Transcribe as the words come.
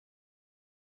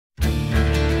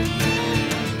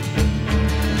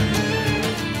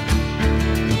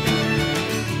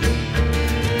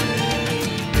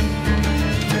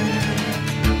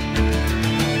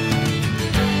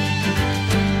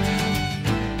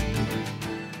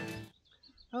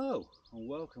and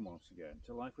welcome once again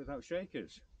to Life Without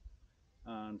Shakers.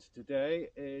 And today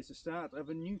is the start of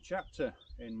a new chapter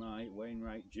in my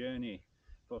Wainwright journey.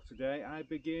 For today I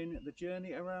begin the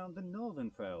journey around the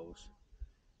Northern Fells,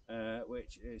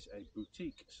 which is a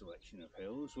boutique selection of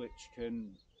hills which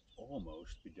can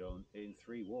almost be done in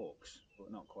 3 walks,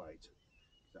 but not quite.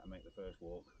 So I make the first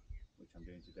walk, which I'm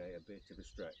doing today, a bit of a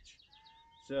stretch.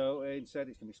 So instead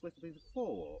it's going to be split up into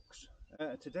 4 walks.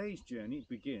 Today's journey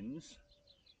begins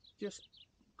just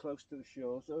close to the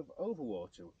shores of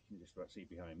Overwater, which you can just about see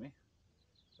behind me.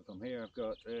 So from here I've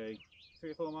got a 3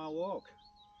 or 4 mile walk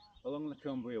along the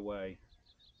Cumbria Way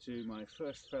to my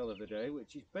first fell of the day,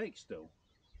 which is Bakestall.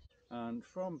 And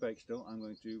from Bakestall I'm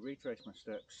going to retrace my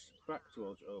steps back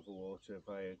towards Overwater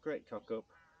via Great Cockup,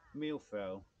 Meal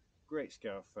Fell, Great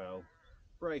Sca Fell,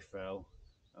 Brae Fell,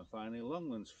 and finally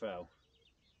Longlands Fell.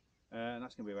 And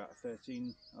that's going to be about a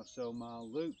 13 or so mile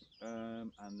loop,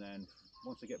 and then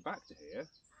once I get back to here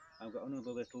I've got another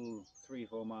little 3 or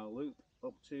 4 mile loop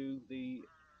up to the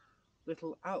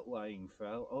little outlying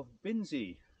fell of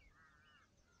Binsey.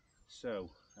 So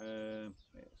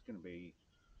it's going to be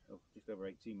just over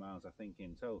 18 miles I think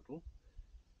in total,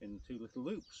 in 2 little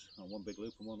loops, or 1 big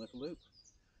loop and 1 little loop.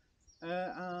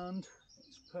 And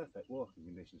it's perfect walking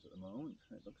conditions at the moment.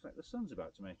 It looks like the sun's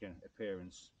about to make an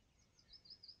appearance.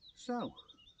 So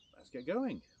let's get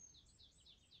going.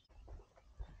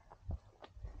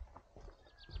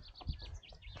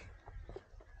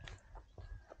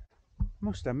 I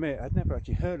must admit, I'd never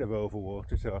actually heard of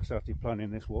Overwater until I started planning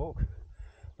this walk.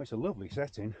 It's a lovely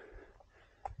setting.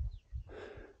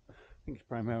 I think it's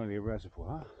primarily a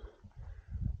reservoir,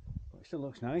 but it still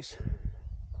looks nice.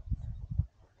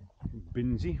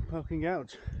 Binsey poking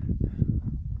out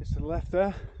just to the left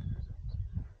there.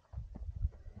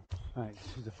 Right,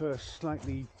 this is the first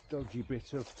slightly dodgy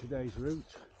bit of today's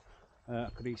route. I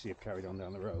could easily have carried on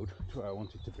down the road to where I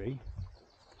wanted to be,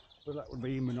 but that would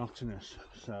be monotonous.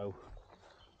 So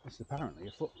it's apparently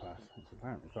a footpath. It's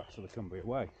apparently part of the Cumbria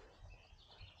Way.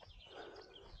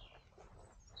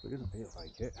 But it doesn't feel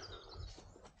like it.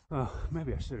 Oh,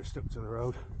 maybe I should have stuck to the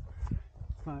road.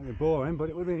 Might be boring, but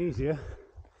it would have been easier.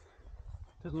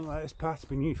 Doesn't look like this path's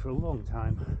been used for a long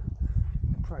time.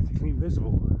 Practically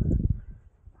invisible.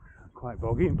 Quite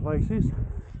boggy in places.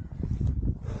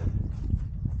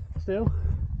 Still,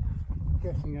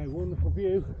 getting a wonderful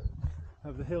view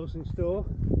of the hills in store.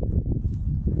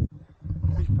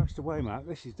 Just past the waymark,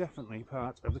 this is definitely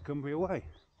part of the Cumbria Way.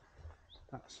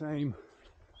 That same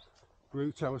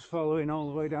route I was following all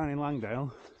the way down in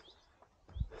Langdale.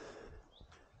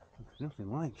 There's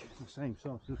nothing like the same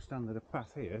sort of standard of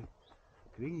path here.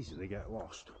 Could easily get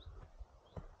lost,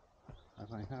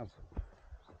 as I have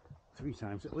 3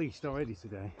 times at least already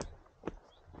today.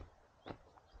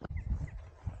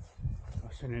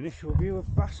 That's an initial view of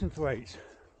Bassenthwaite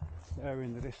there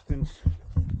in the distance.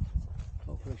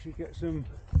 Hopefully I should get some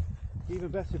even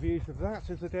better views of that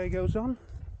as the day goes on.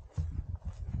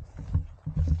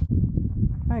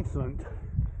 Excellent.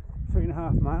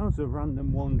 3.5 miles of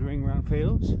random wandering around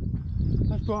fields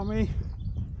has brought me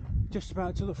just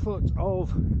about to the foot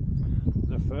of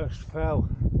the first fell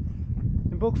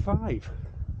in book 5.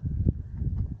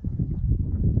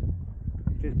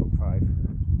 It is book 5.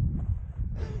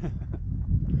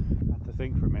 Had to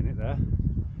think for a minute there.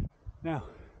 Now,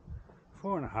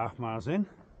 4.5 miles in,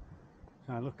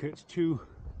 so I look at 2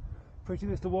 pretty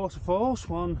little waterfalls,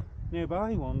 one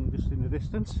nearby, one just in the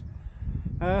distance.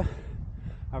 I've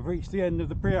reached the end of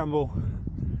the preamble.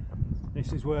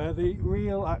 This is where the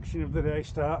real action of the day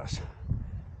starts,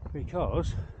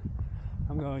 because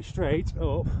I'm going straight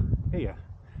up here,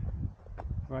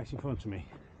 right in front of me.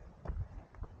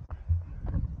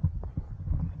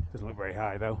 Doesn't look very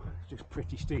high though, it's just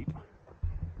pretty steep.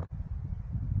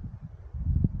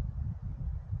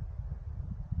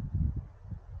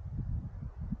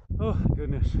 Oh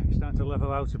goodness, it's starting to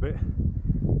level out a bit.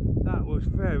 That was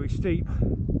very steep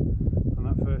on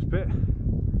that first bit.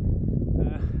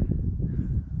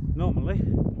 Normally,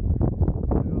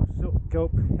 go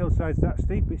up hillsides that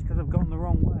steep, it's because I've gone the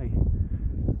wrong way.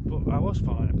 But I was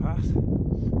following a path. It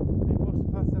was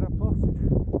the path that I plotted.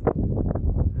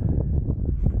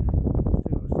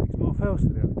 Still got 6 more fells to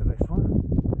do after this one.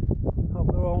 Hope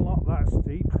they're all not that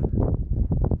steep.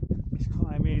 This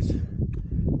climb is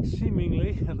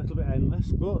seemingly a little bit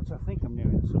endless, but I think I'm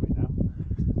nearing the summit now.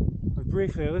 I was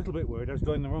briefly a little bit worried I was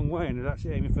going the wrong way and was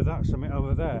actually aiming for that summit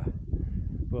over there.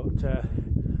 But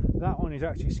that one is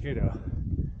actually Skiddo.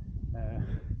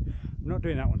 I'm not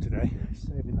doing that one today,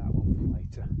 saving that one for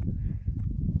later.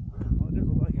 Well, it does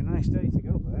look like a nice day to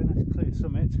go there, nice clear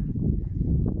summit.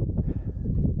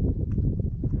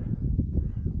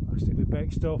 I'll stick with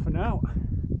Bakestall for now.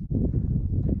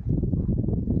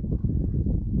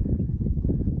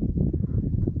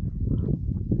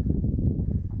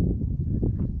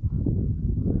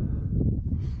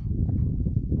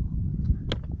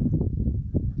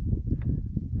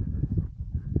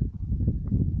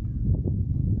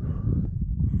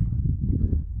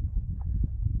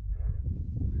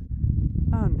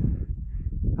 And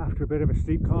after a bit of a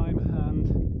steep climb and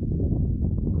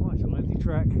quite a lengthy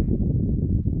trek,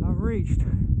 I've reached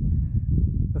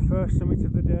the first summit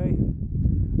of the day,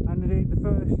 and indeed the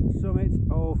first summit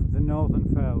of the Northern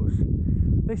Fells.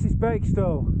 This is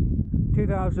Bakestall,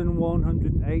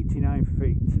 2,189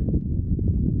 feet.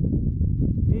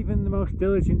 Even the most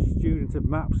diligent student of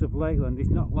maps of Lakeland is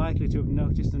not likely to have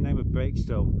noticed the name of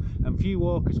Bakestall, and few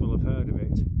walkers will have heard of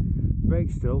it.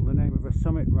 Bakestall, the name of a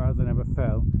summit rather than of a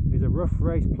fell, is a rough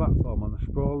raised platform on the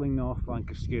sprawling north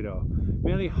flank of Skiddaw,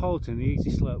 merely halting the easy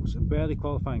slopes and barely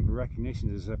qualifying for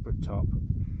recognition as a separate top.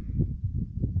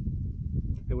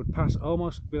 It would pass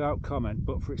almost without comment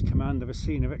but for its command of a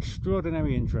scene of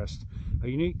extraordinary interest, a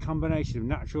unique combination of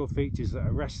natural features that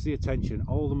arrests the attention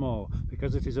all the more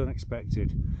because it is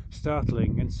unexpected,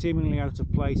 startling and seemingly out of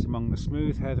place among the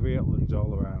smooth heathery uplands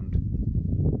all around.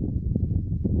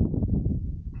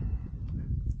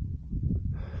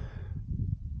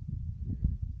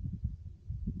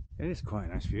 It is quite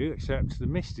a nice view, except the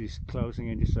mist is closing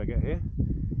in just as I get here.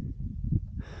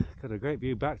 Got a great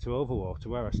view back to Overwater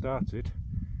where I started,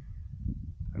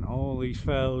 and all these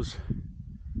fells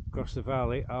across the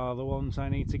valley are the ones I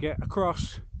need to get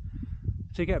across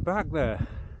to get back there.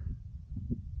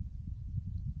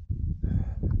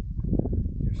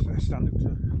 Just stand up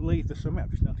to leave the summit.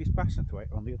 I've just noticed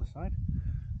Bassenthwaite on the other side.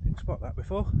 Didn't spot that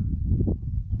before.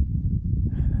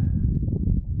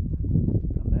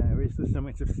 And there is the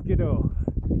summit of Skiddaw,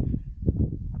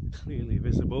 clearly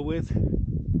visible with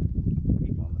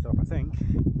people on the top, I think.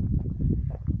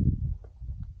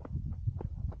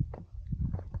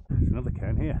 There's another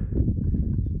cairn here,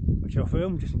 which I'll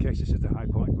film just in case this is the high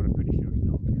point, but I'm pretty sure it's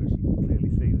not, because you can clearly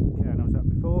see that the cairn I was at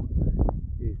before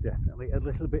is definitely a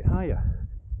little bit higher.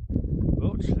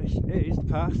 But this is the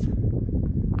path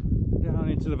down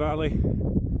into the valley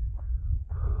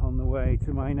on the way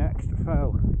to my next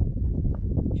fell,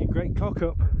 which is Great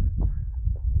Cockup.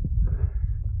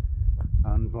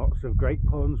 And lots of great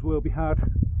puns will be had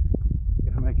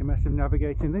if I make a mess of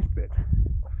navigating this bit.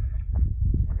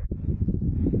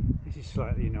 This is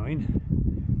slightly annoying.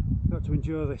 I've got to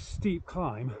endure this steep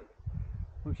climb,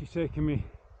 which is taking me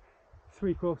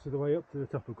 3/4 of the way up to the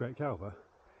top of Great Calver,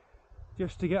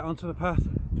 just to get onto the path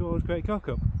towards Great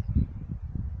Cockup.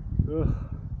 Ugh.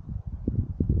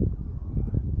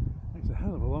 It's a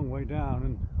hell of a long way down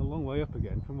and a long way up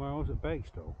again from where I was at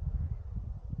Bakestall.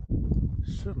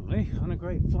 Suddenly on a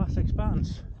great flat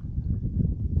expanse.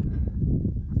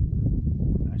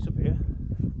 Nice up here.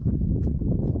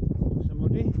 Some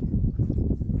muddy.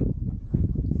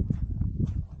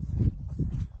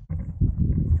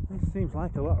 This seems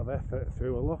like a lot of effort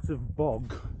through a lot of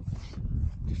bog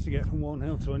just to get from one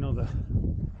hill to another.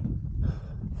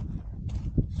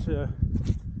 It's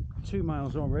 2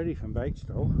 miles already from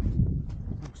Bakestall.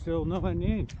 I'm still nowhere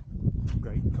near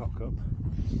Great Cockup.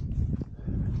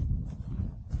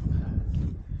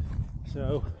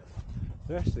 So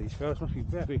the rest of these fells must be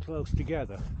very close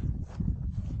together.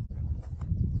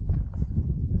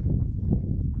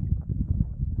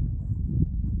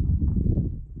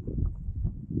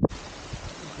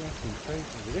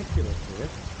 It's ridiculous here.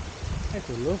 It's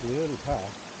a lovely early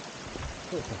path,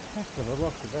 but it's a heck of a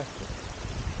lot of effort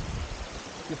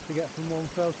just to get from one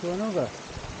fell to another.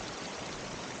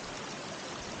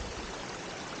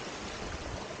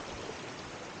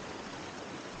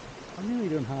 I've nearly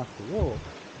done half the walk.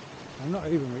 I've not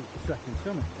even reached the second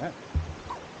summit yet.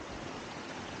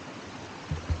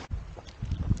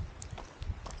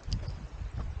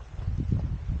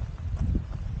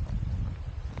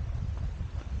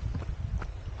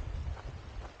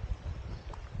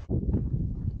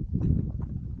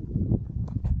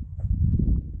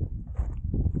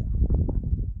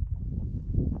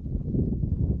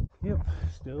 Yep,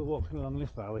 still walking along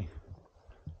this valley.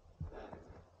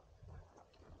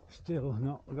 Still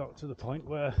not got to the point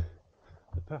where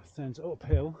the path turns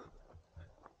uphill.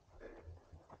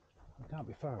 I can't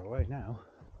be far away now.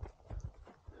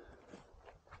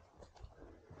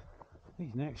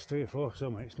 These next 3 or 4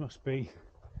 summits must be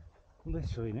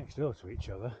literally next door to each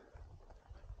other.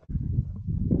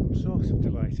 I'm sort of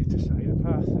delighted to say the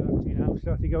path actually now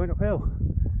started going uphill,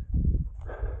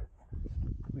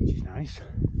 which is nice,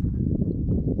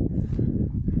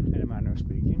 in a manner of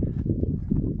speaking.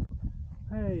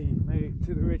 Hey, made it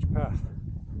to the ridge path.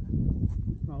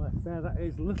 my left there, that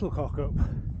is Little Cockup.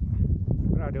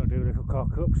 But I don't do Little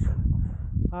Cockups.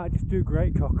 I just do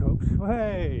Great Cockups.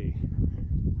 Hey!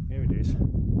 Here it is.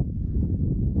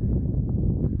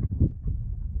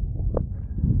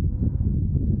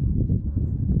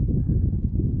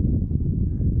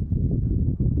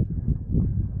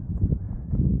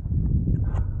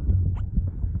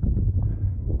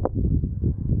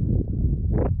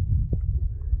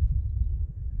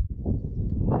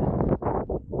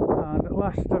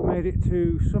 I've made it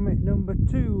to summit number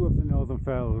 2 of the Northern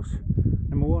Fells,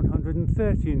 number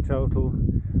 130 in total,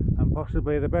 and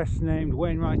possibly the best named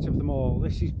Wainwright of them all.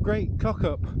 This is Great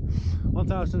Cockup,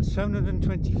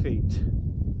 1,720 feet.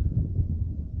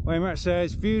 Wainwright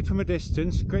says, viewed from a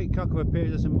distance, Great Cockup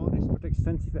appears as a modest but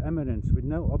extensive eminence with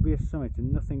no obvious summit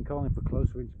and nothing calling for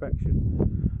closer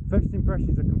inspection. First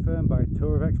impressions are confirmed by a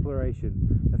tour of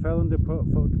exploration, the fell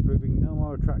underfoot proving no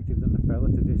more attractive than the fell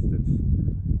at a distance.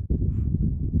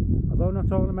 Although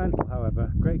not ornamental,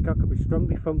 however, Great Cockup is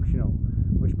strongly functional,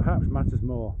 which perhaps matters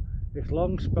more. Its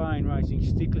long spine rising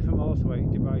steeply from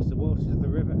Overwater divides the waters of the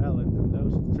River Ellen from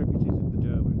those of tributaries of the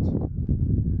Derwents.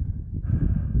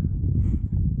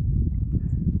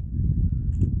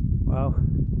 Well,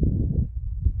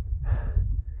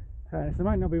 there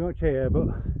might not be much here, but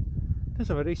it does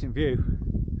have a decent view.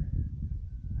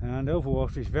 And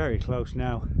Overwater is very close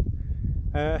now.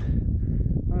 I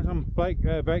was on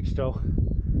Bakestall.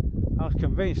 I was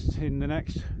convinced in the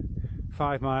next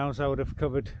 5 miles I would have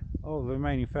covered all the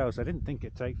remaining fells. I didn't think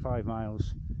it'd take 5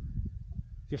 miles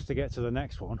just to get to the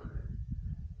next one.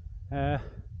 I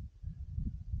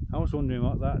was wondering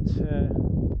what that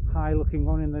high looking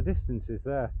one in the distance is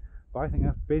there, but I think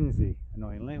that's Binsey,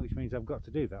 annoyingly, which means I've got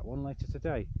to do that one later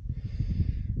today.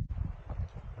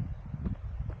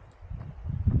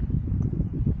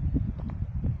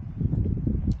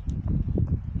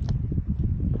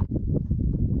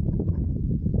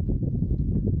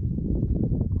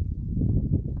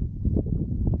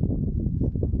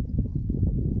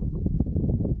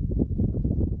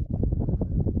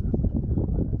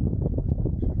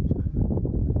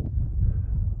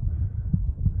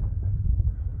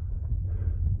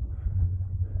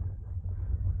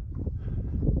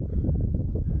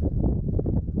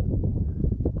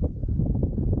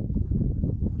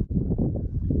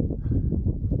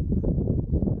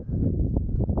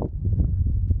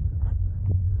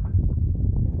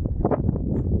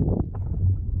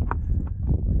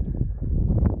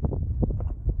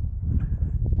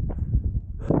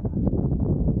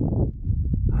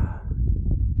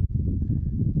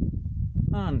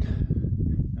 And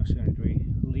no sooner do we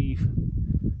leave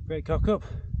Great Cockup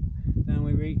than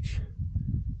we reach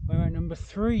Wainwright number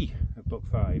 3 of book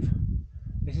 5.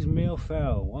 This is Sca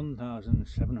Fell,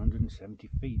 1,770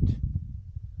 feet.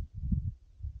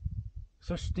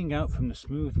 Thrusting out from the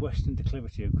smooth western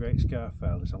declivity of Great Sca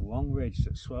Fell is a long ridge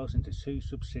that swells into 2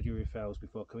 subsidiary fells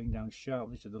before coming down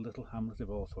sharply to the little hamlet of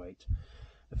Overwater.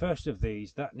 The first of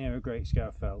these, that nearer Great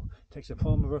Sca Fell, takes the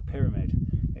form of a pyramid,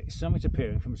 its summit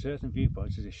appearing from certain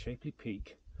viewpoints as a shapely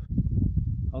peak.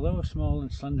 Although of small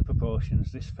and slender proportions,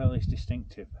 this fell is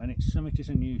distinctive, and its summit is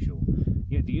unusual,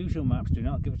 yet the usual maps do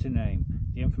not give it a name,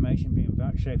 the information being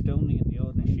vouchsafed only in the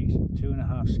ordinary sheets of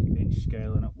 2.5 inch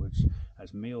scale and upwards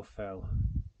as Sca Fell.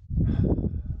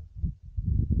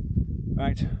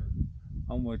 Right,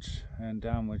 onwards and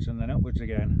downwards and then upwards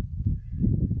again.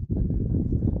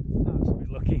 That was a bit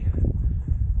lucky.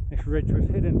 This ridge was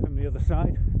hidden from the other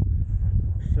side,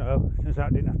 so turns out I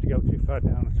didn't have to go too far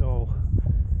down at all.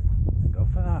 And go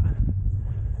for that.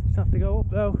 Just have to go up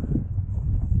though.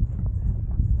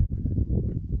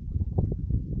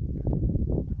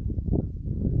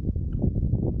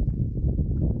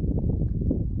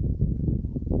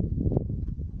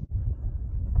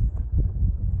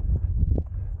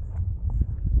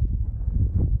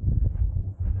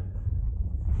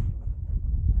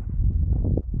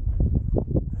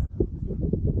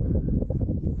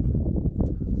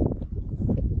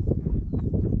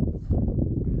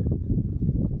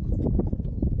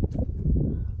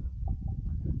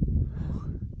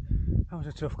 That was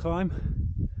a tough climb,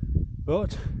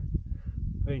 but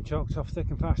being chalked off thick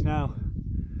and fast now.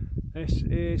 This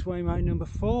is Wainwright number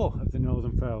 4 of the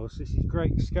Northern Fells. This is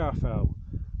Great Sca Fell,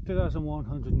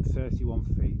 2,131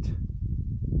 feet.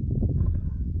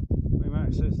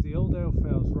 Wainwright says the old Dale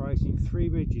Fells rise in 3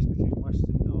 ridges between west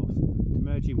and north to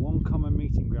merge in one common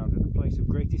meeting ground at the place of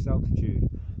greatest altitude,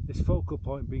 this focal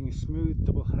point being a smooth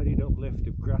double-headed uplift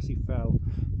of grassy fell,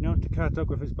 known to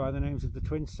cartographers by the names of the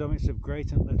twin summits of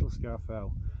Great and Little Sca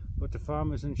Fell, but to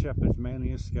farmers and shepherds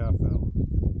mainly as Sca Fell.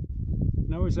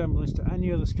 No resemblance to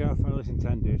any other Sca Fell is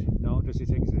intended, nor does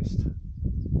it exist.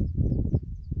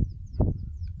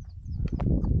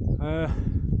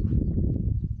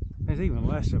 There's even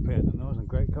less up here than those on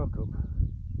Great Cockup.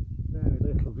 Very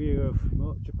little view of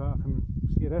much apart from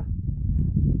Skidder.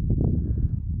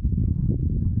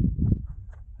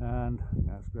 And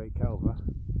that's Great Calver.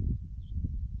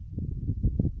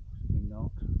 Possibly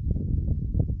not.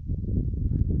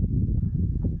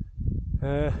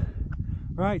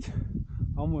 Right,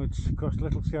 onwards across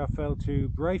Little Sca Fell to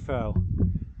Brae Fell,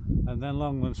 and then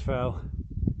Longlands Fell,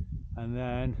 and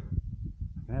then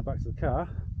I can head back to the car,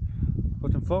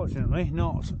 but unfortunately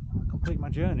not complete my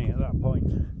journey at that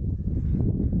point.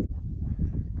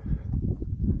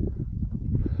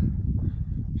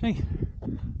 See,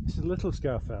 this is Little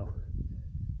Sca Fell,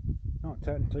 not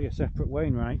technically a separate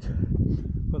Wainwright,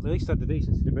 but at least I had the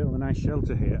decency to build a nice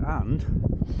shelter here, and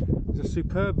there's a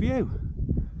superb view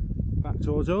back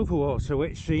towards Overwater,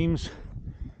 which seems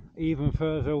even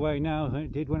further away now than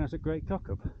it did when I was at Great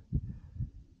Cockup.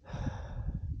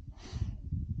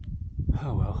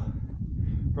 Oh well,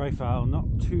 Brae Fell not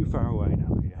too far away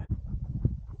now here.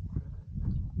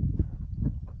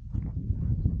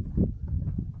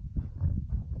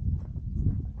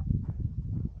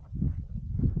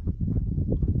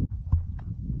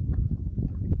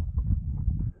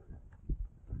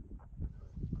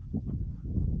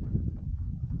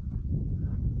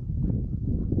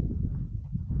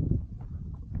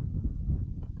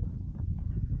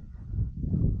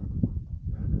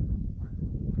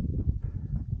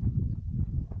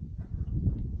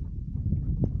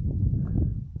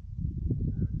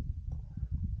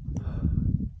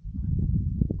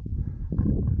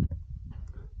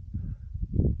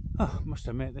 Oh, must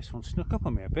admit this one snuck up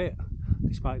on me a bit,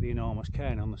 despite the enormous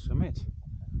cairn on the summit.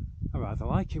 I rather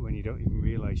like it when you don't even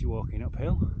realise you're walking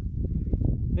uphill.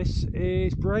 This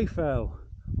is Brae Fell,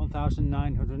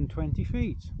 1,920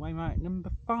 feet, Wainwright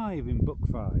number 5 in book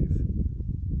 5.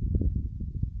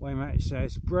 Wainwright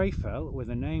says, Brae Fell, with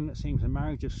a name that seems a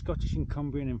marriage of Scottish and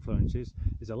Cumbrian influences,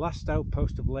 is the last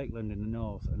outpost of Lakeland in the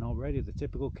north, and already the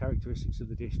typical characteristics of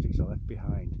the districts are left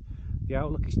behind. The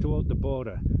outlook is toward the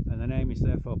border, and the name is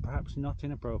therefore perhaps not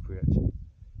inappropriate.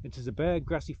 It is a bare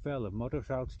grassy fell of moderate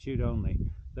altitude only,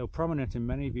 though prominent in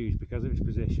many views because of its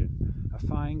position. A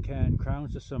fine cairn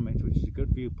crowns the summit, which is a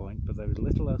good viewpoint, but there is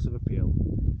little else of appeal.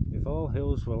 If all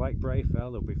hills were like Brae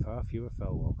Fell, there would be far fewer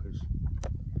fell walkers.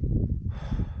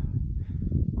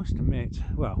 Must admit,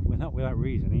 well, not without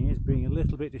reason, he is being a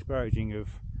little bit disparaging of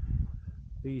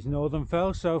these northern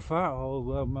fells so far,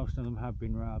 although most of them have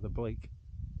been rather bleak,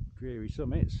 dreary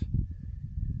summits.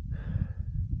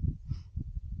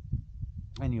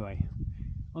 Anyway,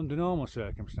 under normal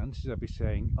circumstances I'd be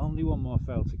saying only one more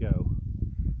fell to go,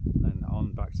 then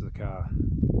on back to the car.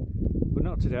 But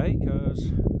not today,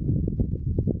 because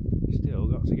still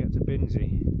got to get to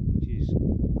Binsey, which is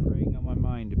preying on my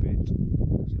mind a bit,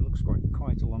 because it looks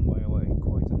quite a long way away,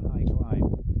 quite a high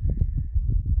climb.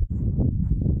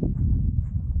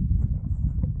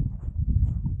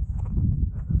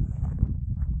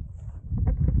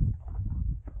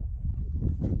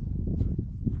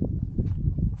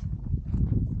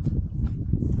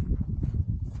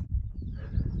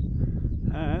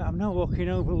 I'm now walking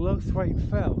over Lothwaite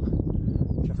Fell,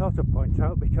 which I thought I'd point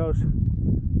out because,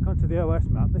 according to the OS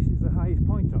map, this is the highest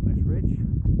point on this ridge.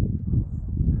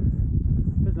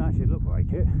 Doesn't actually look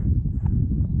like it.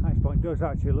 Highest point does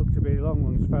actually look to be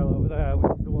Longlands Fell over there,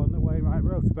 which is the one that Wainwright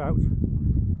wrote about.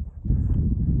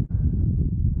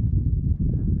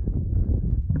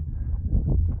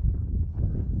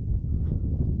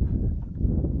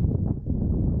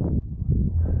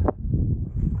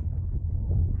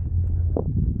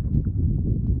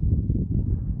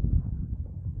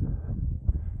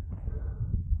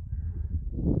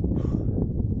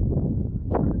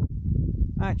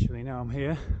 Actually, now I'm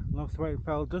here, Lothwaite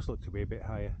Fell does look to be a bit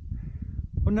higher.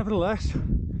 But nevertheless,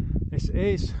 this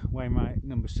is Wainwright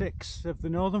number 6 of the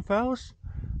Northern Fells.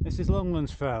 This is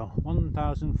Longlands Fell,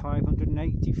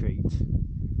 1,580 feet.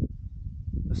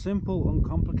 The simple,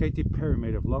 uncomplicated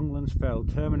pyramid of Longlands Fell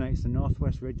terminates the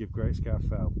northwest ridge of Great Sca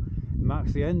Fell. It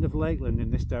marks the end of Lakeland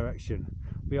in this direction.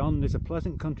 Beyond is a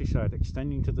pleasant countryside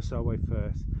extending to the Solway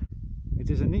Firth. It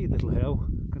is a neat little hill,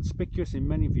 conspicuous in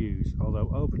many views,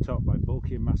 although overtopped by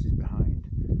bulkier masses behind.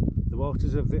 The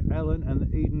waters of the Ellen and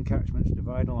the Eden catchments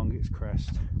divide along its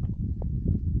crest.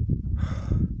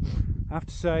 I have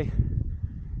to say,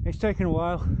 it's taken a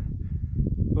while,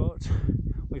 but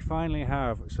we finally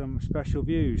have some special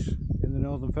views in the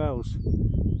Northern Fells.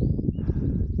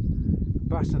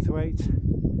 Bassenthwaite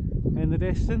in the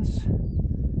distance,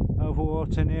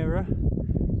 Overwater nearer,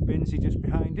 Binsey just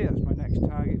behind it. That's my next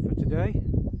target for today.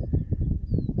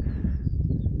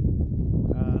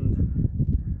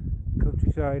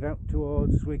 side out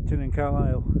towards Wigton and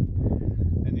Carlisle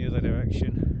in the other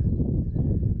direction.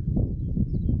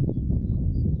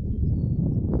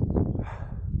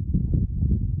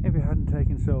 If it hadn't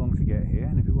taken so long to get here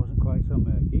and if it wasn't quite so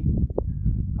murky,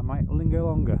 I might linger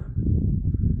longer.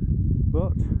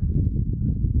 But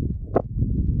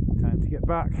time to get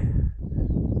back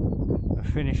and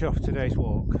finish off today's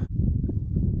walk.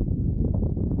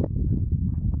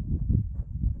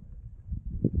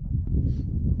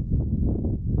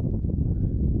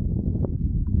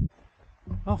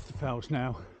 Off the fells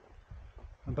now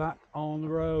and back on the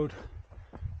road,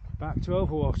 back to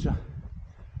Overwater.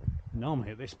 Normally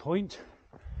at this point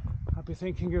I'd be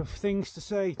thinking of things to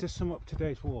say to sum up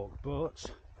today's walk, but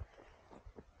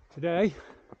today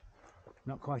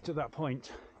not quite at that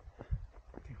point.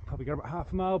 Probably got about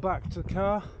half a mile back to the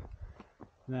car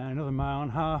and then another mile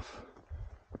and a half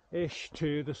ish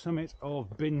to the summit of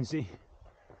Binsey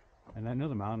and then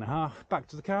another mile and a half back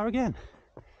to the car again.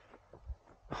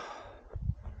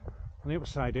 On the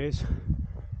upside is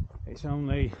it's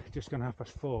only just gone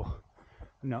 4:30.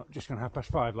 No, just gone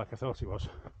 5:30 like I thought it was. So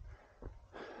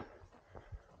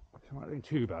I'm not doing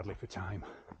too badly for time.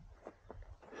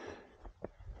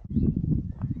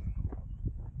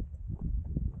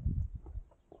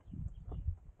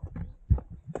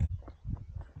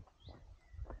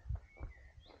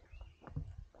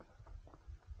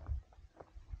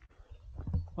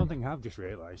 One thing I've just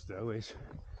realised though is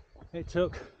it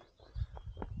took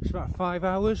about 5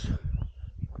 hours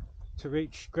to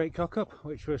reach Great Cockup,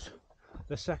 which was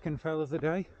the second fell of the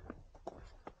day.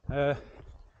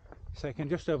 It's taken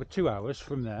just over 2 hours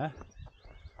from there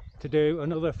to do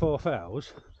another 4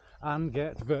 fells and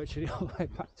get virtually all the way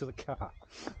back to the car.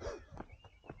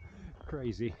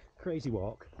 Crazy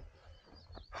walk.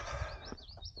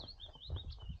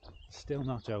 Still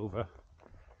not over.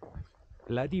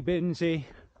 Bloody Binsey.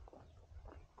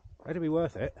 Better be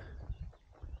worth it.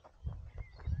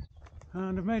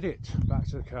 And I've made it back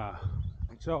to the car.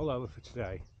 It's all over for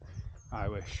today, I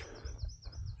wish.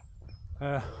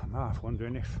 I'm half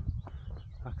wondering if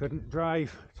I couldn't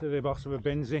drive to the bottom of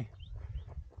Binsey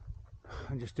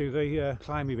and just do the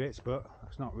climby bits, but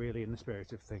that's not really in the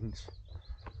spirit of things.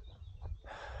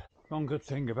 One good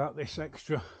thing about this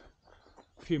extra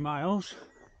few miles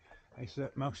is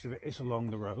that most of it is along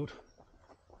the road,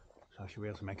 so I should be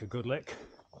able to make a good lick.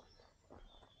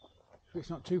 So it's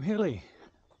not too hilly.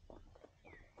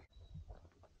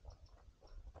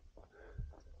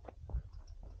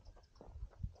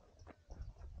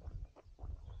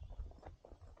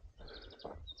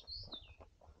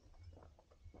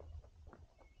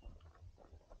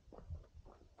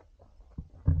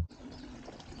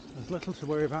 There's little to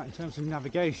worry about in terms of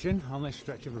navigation on this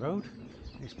stretch of road.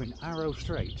 It's been arrow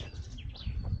straight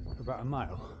for about a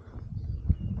mile.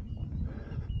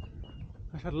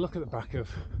 I've had a look at the back of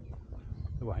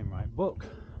the Wainwright book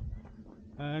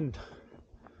and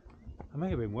I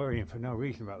may have been worrying for no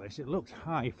reason about this. It looked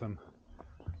high from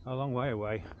a long way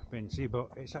away, Binsey, but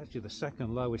it's actually the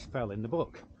second lowest fell in the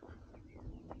book,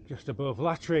 just above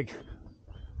Latrig,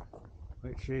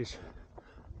 which is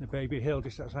the baby hill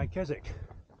just outside Keswick.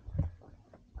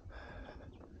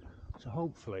 So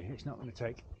hopefully it's not going to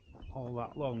take all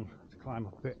that long to climb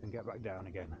up a bit and get back down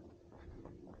again.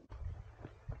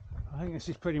 I think this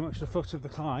is pretty much the foot of the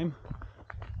climb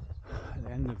at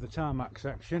the end of the tarmac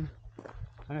section,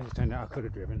 and as it turned out I could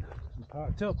have driven and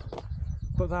parked up,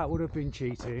 but that would have been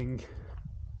cheating.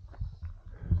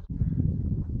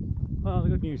 Well, the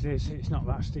good news is it's not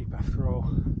that steep after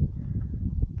all.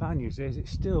 Bad news is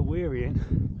it's still wearying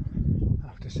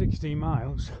after 16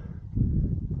 miles.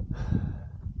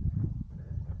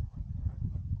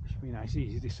 Should be a nice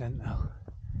easy descent now.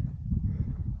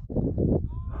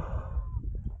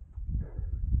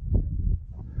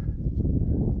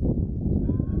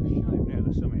 Shining near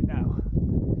the summit now.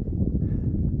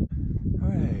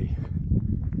 Hooray!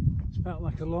 It's felt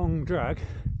like a long drag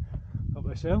up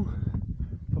this hill.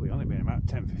 Probably only been about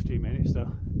 10-15 minutes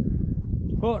though.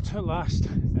 But at last,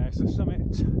 there's the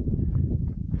summit.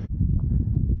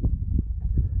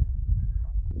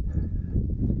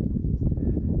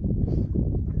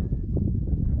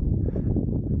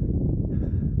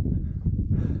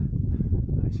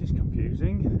 This is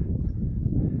confusing.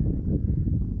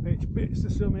 Which bit's the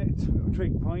summit? We've got a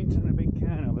trig point and a big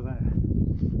cairn over there.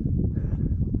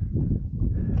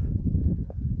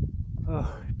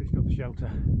 Oh, it's picked up the shelter.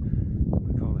 I'm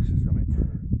going to call this a summit.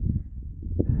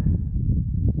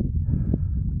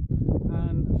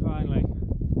 And finally,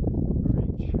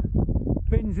 we reach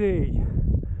Binsey,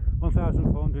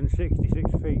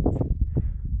 1,466 feet.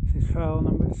 This is fell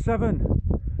number 7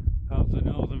 of the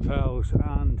Northern Fells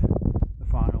and the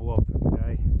final walk for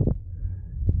today.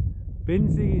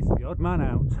 Binsey is the odd man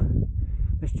out.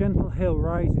 This gentle hill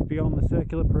rises beyond the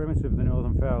circular perimeter of the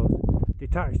Northern Fells,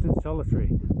 detached and solitary,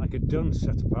 like a dunce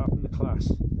set apart from the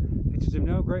class. It is of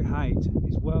no great height,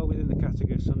 is well within the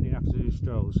category of Sunday afternoon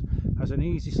strolls, has an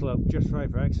easy slope just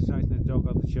right for exercising the dog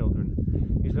or the children,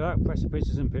 is without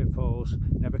precipices and pitfalls,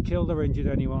 never killed or injured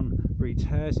anyone, breeds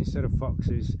hares instead of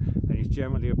foxes, and is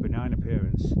generally of benign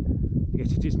appearance.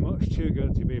 Yet it is much too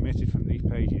good to be omitted from these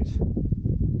pages.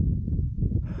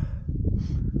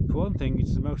 For one thing, it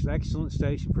is the most excellent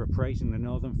station for appraising the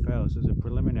Northern Fells as a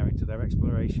preliminary to their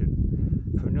exploration.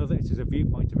 For another, it is a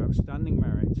viewpoint of outstanding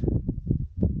merit.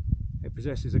 It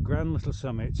possesses a grand little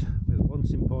summit with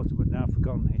once important but now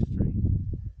forgotten history.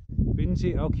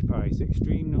 Binsey occupies the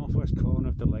extreme northwest corner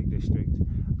of the Lake District.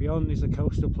 Beyond is the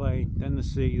coastal plain, then the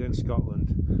sea, then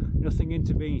Scotland. Nothing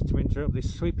intervenes to interrupt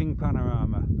this sweeping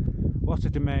panorama. What a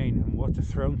domain, and what a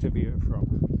throne to view it from.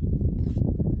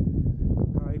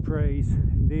 High praise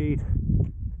indeed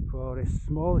for this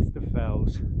smallest of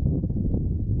fells.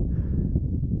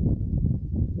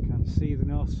 You can see the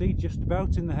North Sea just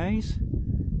about in the haze,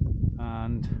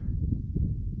 and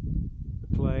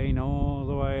the plain all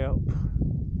the way up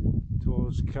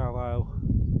towards Carlisle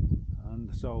and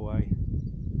the Solway.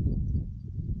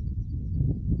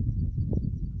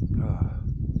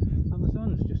 And the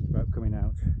sun's just about coming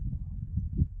out.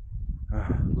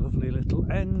 Lovely little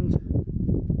end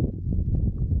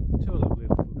to a lovely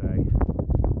little day.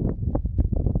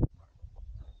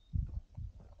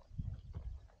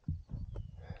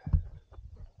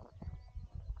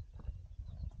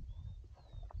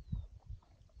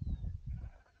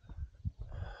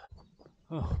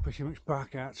 Oh, pretty much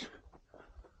back at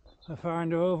the far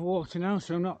end of Overwater now,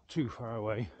 so not too far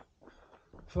away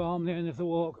from the end of the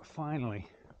walk finally.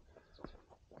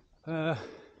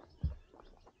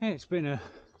 It's been a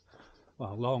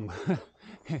long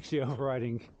it's the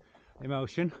overriding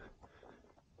emotion.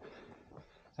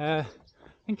 I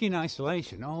think in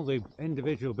isolation all the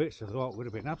individual bits of the walk would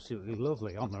have been absolutely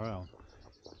lovely on their own.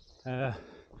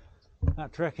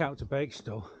 That trek out to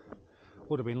Bakestall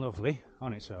would have been lovely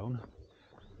on its own.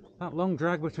 That long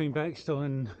drag between Bakestall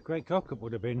and Great Cockup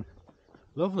would have been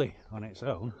lovely on its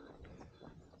own.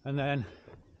 And then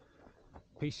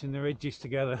piecing the ridges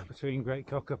together between Great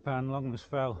Cockup and Longlands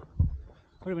Fell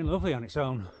would have been lovely on its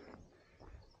own.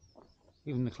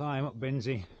 Even the climb up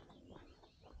Binsey,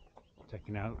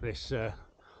 taking out this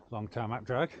long tarmac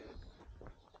drag,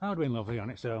 that would have been lovely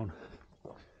on its own.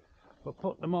 But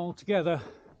put them all together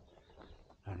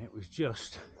and it was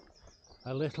just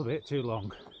a little bit too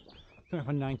long. Going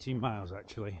for 19 miles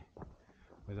actually,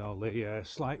 with all the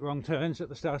slight wrong turns at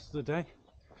the start of the day.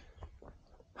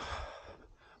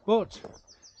 But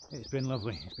it's been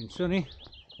lovely. It's been sunny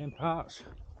in parts.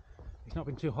 It's not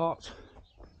been too hot.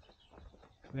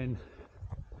 It's been,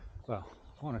 well,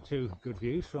 one or two good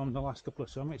views from the last couple of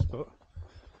summits, but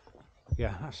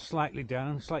yeah, that's slightly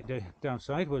down. Slight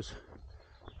downside was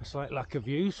a slight lack of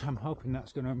views. I'm hoping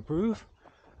that's going to improve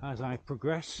as I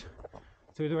progress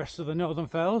through the rest of the Northern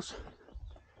Fells.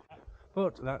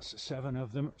 But that's 7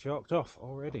 of them chalked off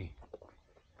already.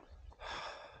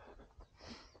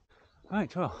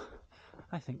 Right, well,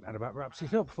 I think that about wraps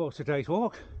it up for today's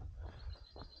walk.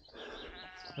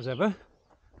 As ever,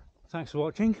 thanks for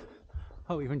watching.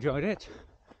 Hope you've enjoyed it,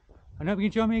 and hope you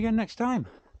can join me again next time.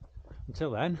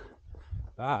 Until then,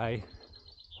 bye.